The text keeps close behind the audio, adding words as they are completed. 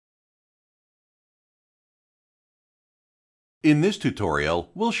In this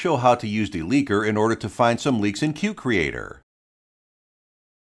tutorial, we'll show how to use Deleaker in order to find some leaks in Qt Creator.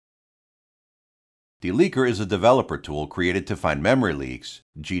 Deleaker is a developer tool created to find memory leaks,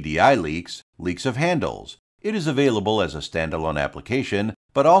 GDI leaks, leaks of handles. It is available as a standalone application,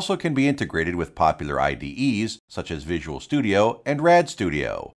 but also can be integrated with popular IDEs such as Visual Studio and Rad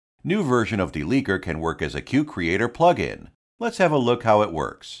Studio. New version of Deleaker can work as a Qt Creator plugin. Let's have a look how it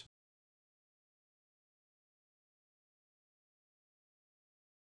works.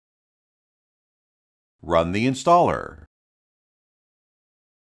 Run the installer.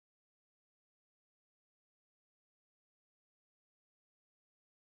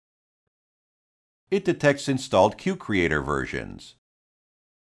 It detects installed Qt Creator versions.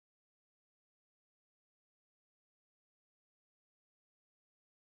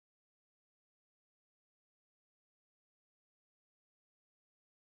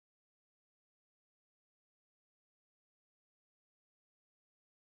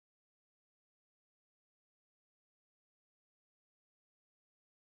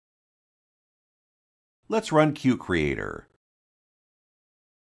 Let's run Qt Creator.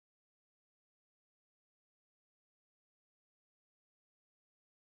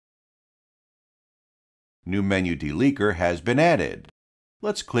 New menu Deleaker has been added.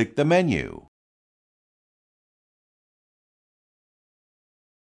 Let's click the menu.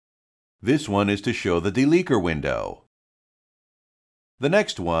 This one is to show the Deleaker window. The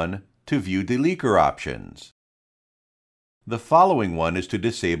next one, to view Deleaker options. The following one is to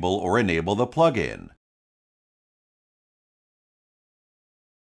disable or enable the plugin.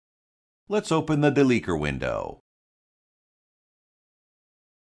 Let's open the Deleaker window.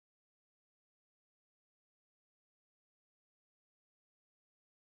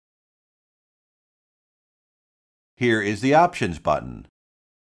 Here is the Options button.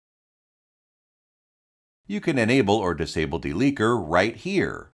 You can enable or disable Deleaker right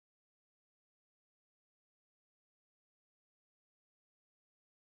here.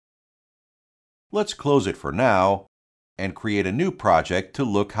 Let's close it for now and create a new project to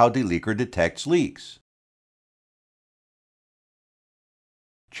look how Deleaker detects leaks.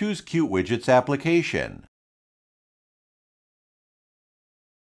 Choose Qt Widgets application.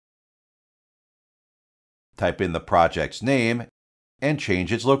 Type in the project's name and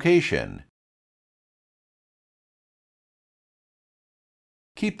change its location.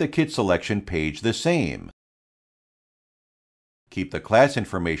 Keep the kit selection page the same. Keep the class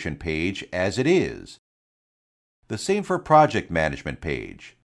information page as it is. The same for project management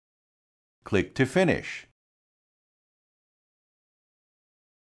page. Click to finish.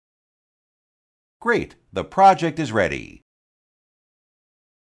 Great, the project is ready.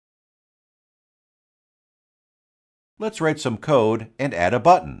 Let's write some code and add a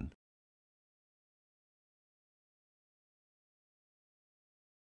button.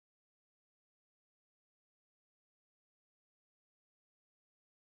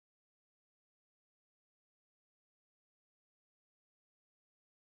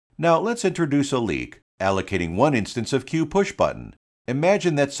 Now let's introduce a leak, allocating one instance of QPushButton.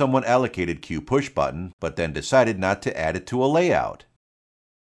 Imagine that someone allocated QPushButton, but then decided not to add it to a layout.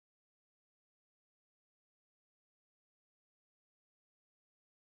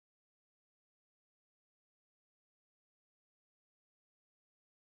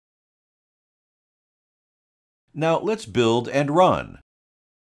 Now let's build and run.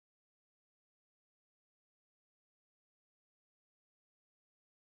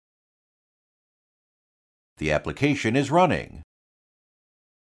 The application is running.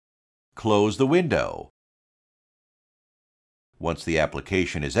 Close the window. Once the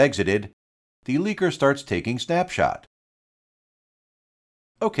application is exited, Deleaker starts taking snapshot.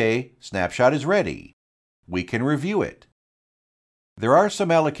 OK, snapshot is ready. We can review it. There are some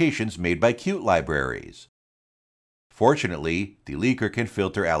allocations made by Qt libraries. Fortunately, Deleaker can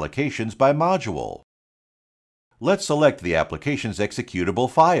filter allocations by module. Let's select the application's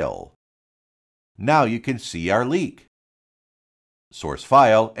executable file. Now you can see our leak. Source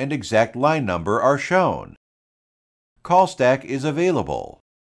file and exact line number are shown. Call stack is available.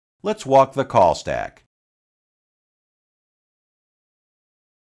 Let's walk the call stack.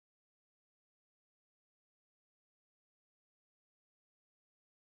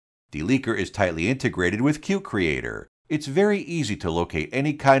 Deleaker is tightly integrated with Qt Creator. It's very easy to locate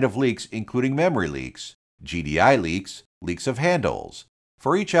any kind of leaks, including memory leaks, GDI leaks, leaks of handles.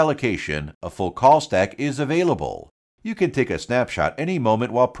 For each allocation, a full call stack is available. You can take a snapshot any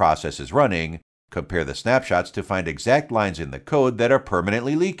moment while process is running, compare the snapshots to find exact lines in the code that are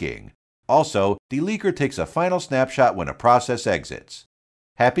permanently leaking. Also, Deleaker takes a final snapshot when a process exits.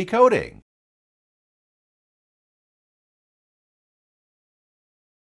 Happy coding!